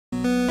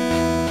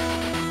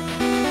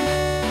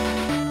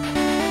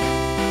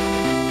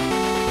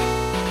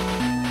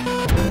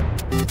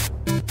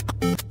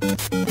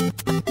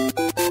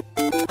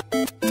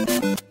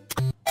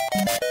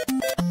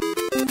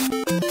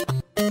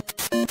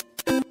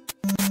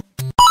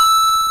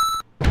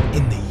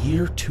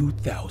year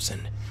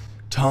 2000,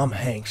 Tom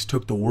Hanks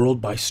took the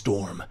world by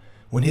storm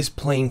when his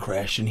plane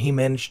crashed and he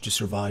managed to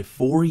survive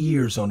 4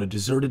 years on a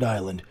deserted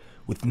island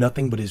with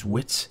nothing but his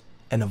wits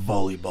and a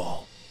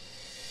volleyball.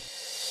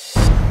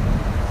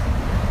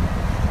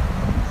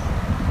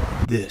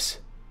 This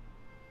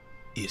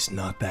is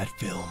not that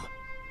film.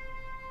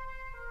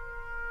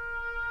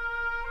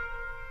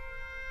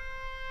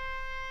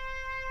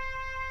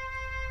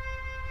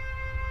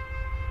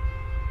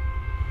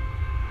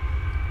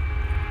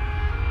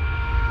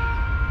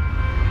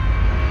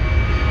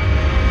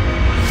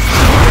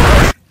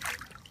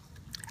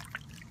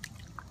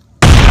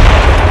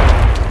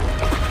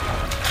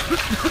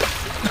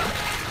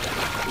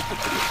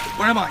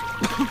 Where am I?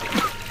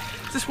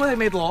 Is this where they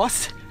made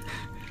Lost?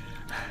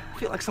 I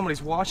feel like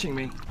somebody's watching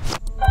me.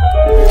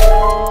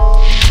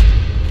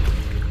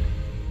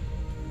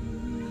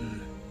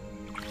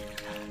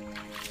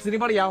 Is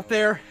anybody out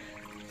there?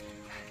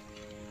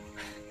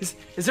 Is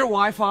there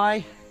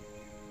Wi-Fi?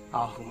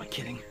 Oh, who am I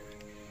kidding?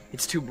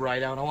 It's too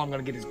bright out. All I'm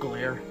gonna get is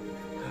glare.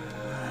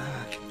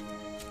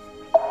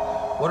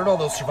 What did all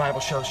those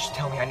survival shows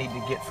tell me I need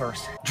to get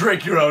first?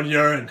 Drink your own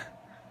urine.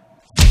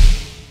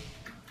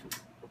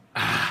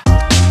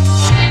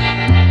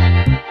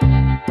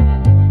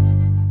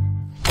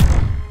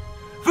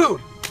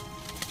 Food!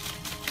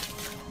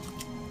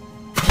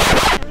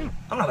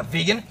 I'm not a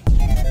vegan.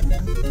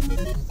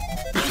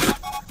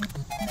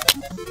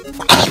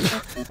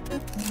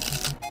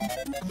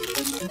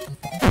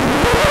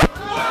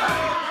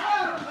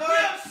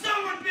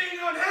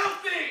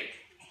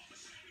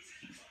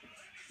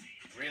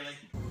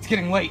 It's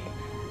getting late.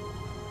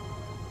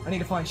 I need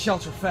to find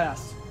shelter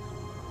fast.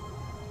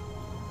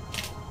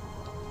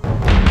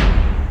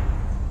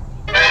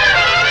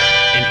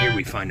 And here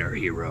we find our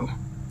hero,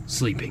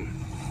 sleeping,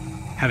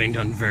 having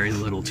done very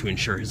little to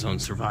ensure his own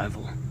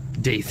survival.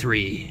 Day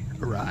 3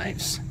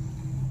 arrives,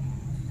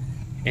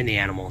 and the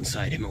animal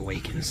inside him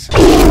awakens.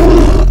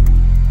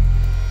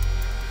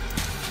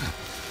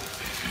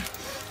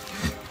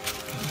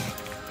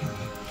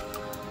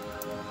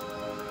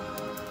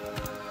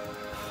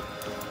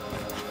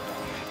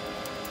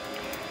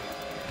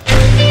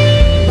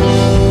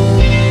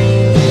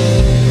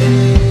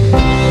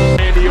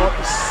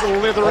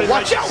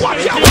 Watch out!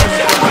 Watch out! Watch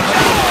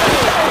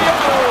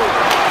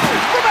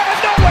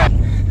out! Watch out!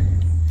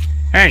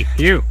 Hey,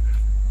 you!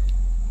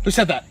 Who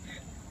said that?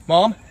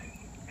 Mom?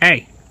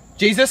 Hey,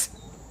 Jesus?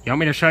 you want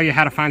me to show you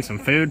how to find some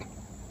food?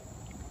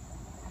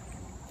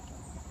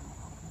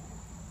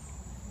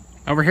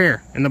 Over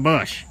here, in the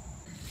bush.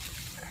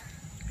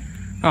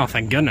 Oh,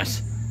 thank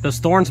goodness. Those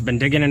thorns have been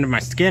digging into my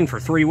skin for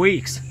 3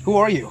 weeks. Who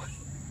are you?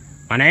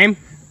 My name?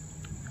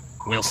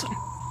 Wilson.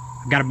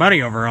 I've got a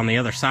buddy over on the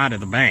other side of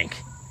the bank.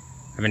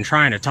 I've been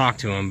trying to talk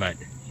to him, but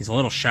he's a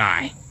little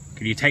shy.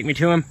 Could you take me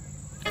to him?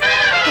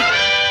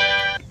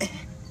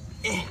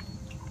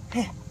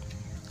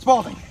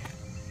 Spaulding.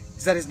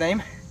 Is that his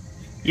name?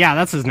 Yeah,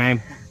 that's his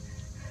name.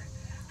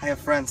 I have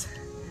friends.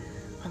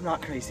 I'm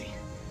not crazy.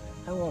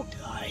 I won't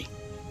die.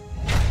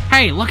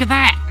 Hey, look at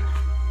that!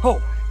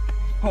 Oh.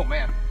 Oh,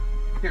 man.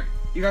 Here,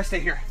 you guys stay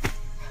here.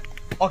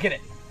 I'll get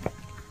it.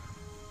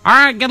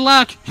 Alright, good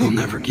luck! You'll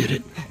never get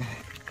it.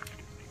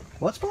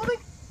 What, Spaulding?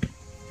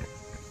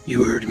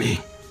 You heard me.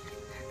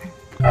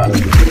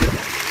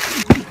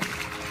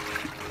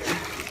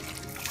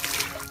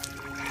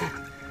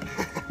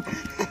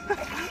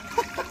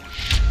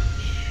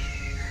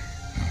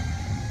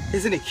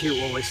 Isn't it cute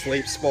when we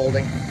sleep,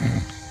 Spaulding?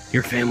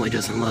 Your family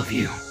doesn't love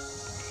you.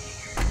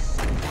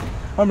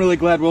 I'm really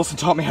glad Wilson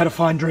taught me how to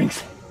find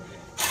drinks.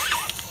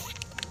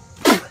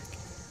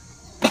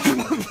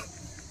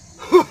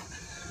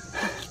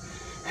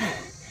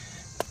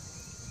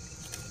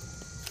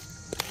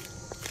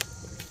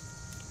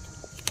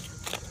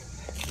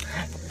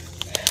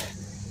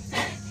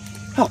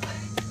 Help.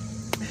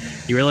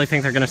 You really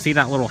think they're gonna see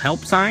that little help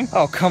sign?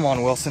 Oh, come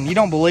on, Wilson. You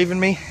don't believe in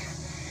me?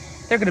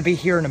 They're gonna be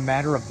here in a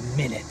matter of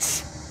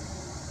minutes.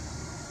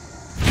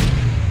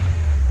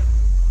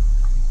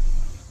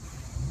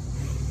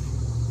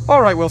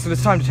 All right, Wilson,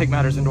 it's time to take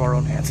matters into our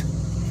own hands.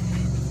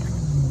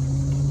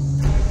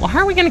 Well, how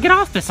are we gonna get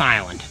off this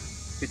island?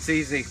 It's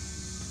easy.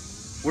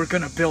 We're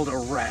gonna build a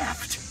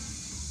raft.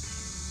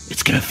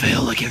 It's gonna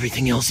fail like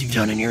everything else you've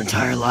done in your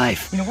entire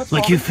life. You know what's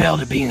like you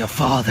failed at being a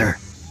father.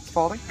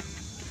 Spaulding?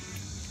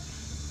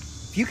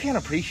 If you can't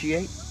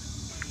appreciate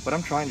what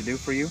I'm trying to do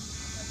for you,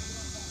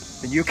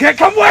 then you can't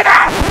come with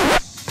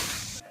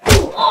us!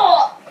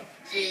 Oh,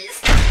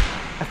 jeez.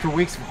 After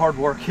weeks of hard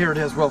work, here it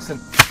is, Wilson.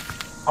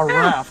 A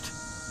raft.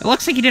 It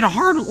looks like you did a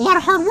lot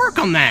of hard work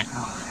on that.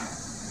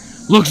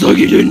 Looks like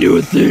you didn't do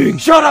a thing.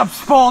 Shut up,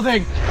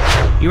 Spaulding!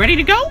 You ready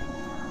to go?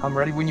 I'm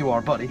ready when you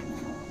are, buddy.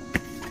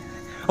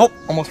 Oh,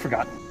 almost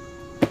forgot.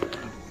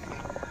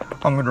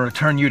 I'm gonna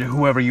return you to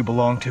whoever you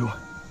belong to.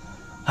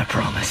 I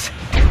promise.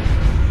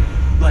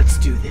 Let's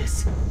do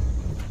this.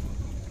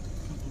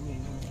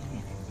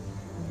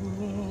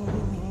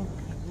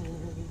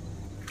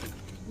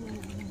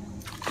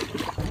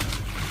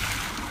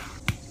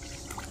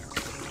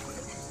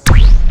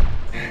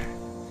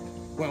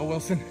 Well,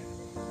 Wilson,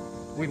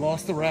 We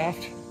lost the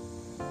raft,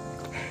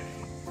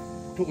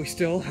 but we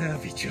still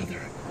have each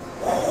other.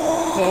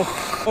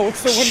 Oh,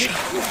 it's the windy.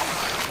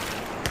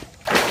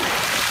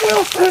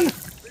 Wilson!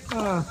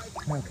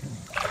 Okay.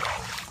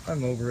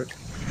 I'm over it.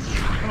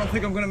 I don't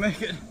think I'm gonna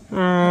make it.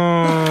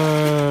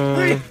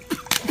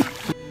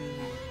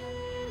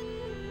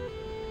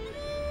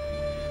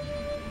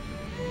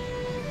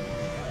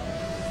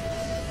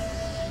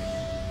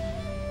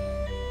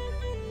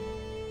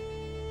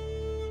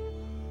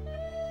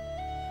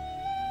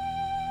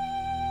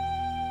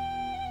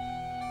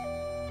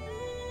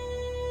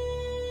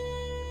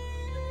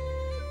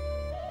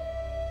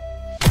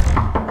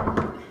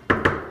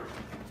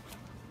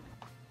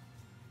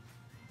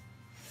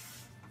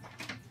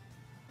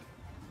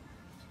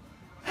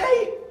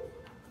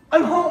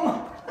 I'm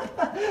home!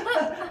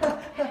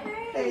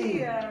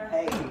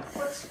 Hey,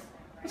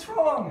 what's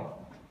wrong?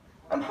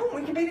 I'm home,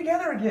 we can be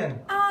together again.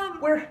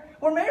 We're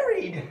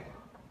married.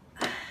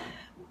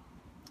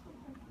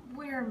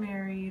 We're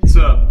married. What's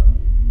up?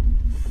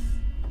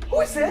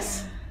 Who is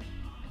this?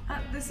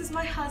 This is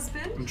my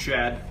husband. I'm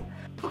Chad.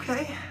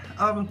 Okay,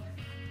 I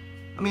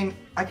mean,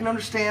 I can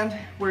understand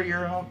where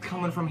you're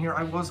coming from here.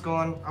 I was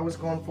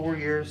gone 4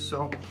 years,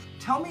 so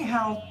tell me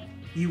how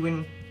you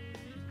and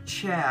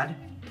Chad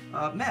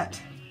met.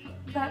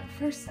 That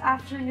first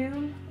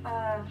afternoon,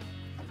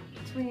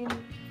 between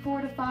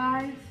 4 to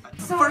 5.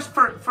 So,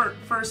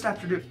 First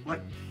afternoon,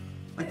 like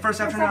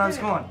first afternoon I was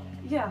gone.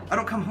 Yeah. I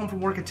don't come home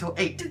from work until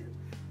 8.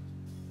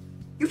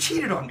 You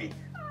cheated on me.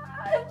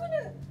 I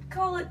wouldn't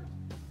call it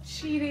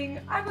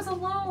cheating. I was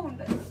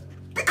alone.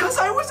 Because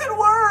I was at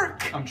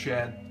work! I'm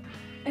Chad.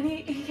 And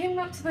he came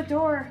up to the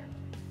door,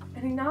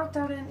 and he knocked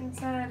on it and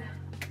said,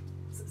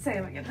 say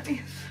him again,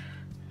 honey.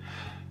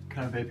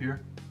 Kind of vape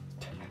here?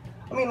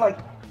 I mean, like,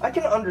 I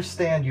can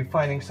understand you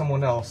finding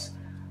someone else.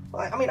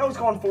 I mean, I was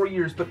gone 4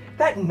 years, but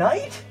that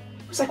night?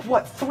 It was like,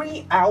 what,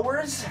 3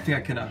 hours? I think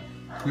I can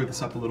clear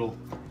this up a little.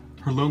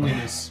 Her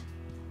loneliness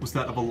was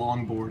that of a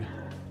longboard,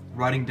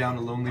 riding down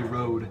a lonely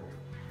road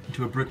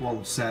into a brick wall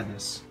of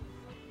sadness.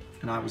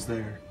 And I was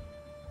there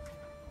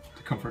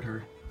to comfort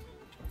her.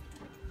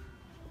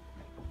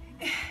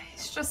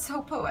 He's just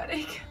so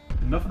poetic.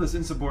 Enough of this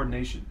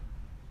insubordination.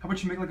 How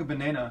about you make like a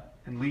banana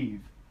and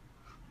leave?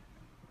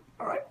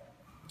 All right.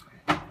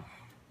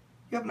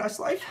 You have a nice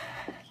life.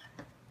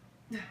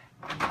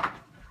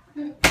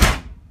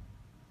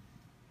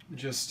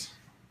 Just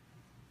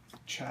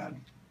Chad.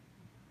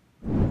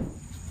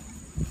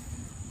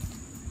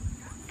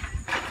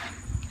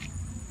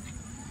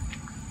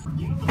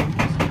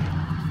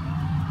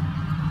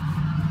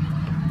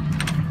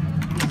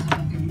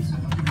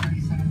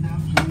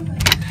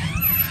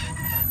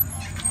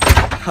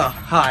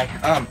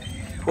 Hi.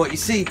 Well, you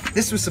see,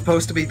 this was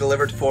supposed to be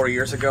delivered 4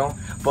 years ago,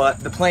 but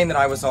the plane that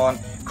I was on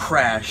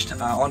crashed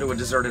onto a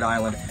deserted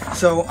island.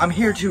 So I'm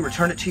here to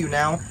return it to you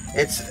now.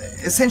 It's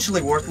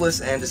essentially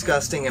worthless and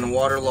disgusting and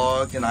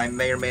waterlogged, and I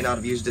may or may not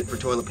have used it for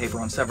toilet paper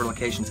on several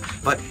occasions.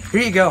 But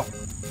here you go.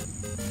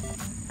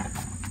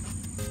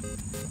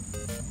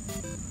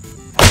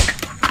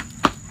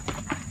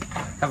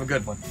 Have a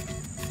good one.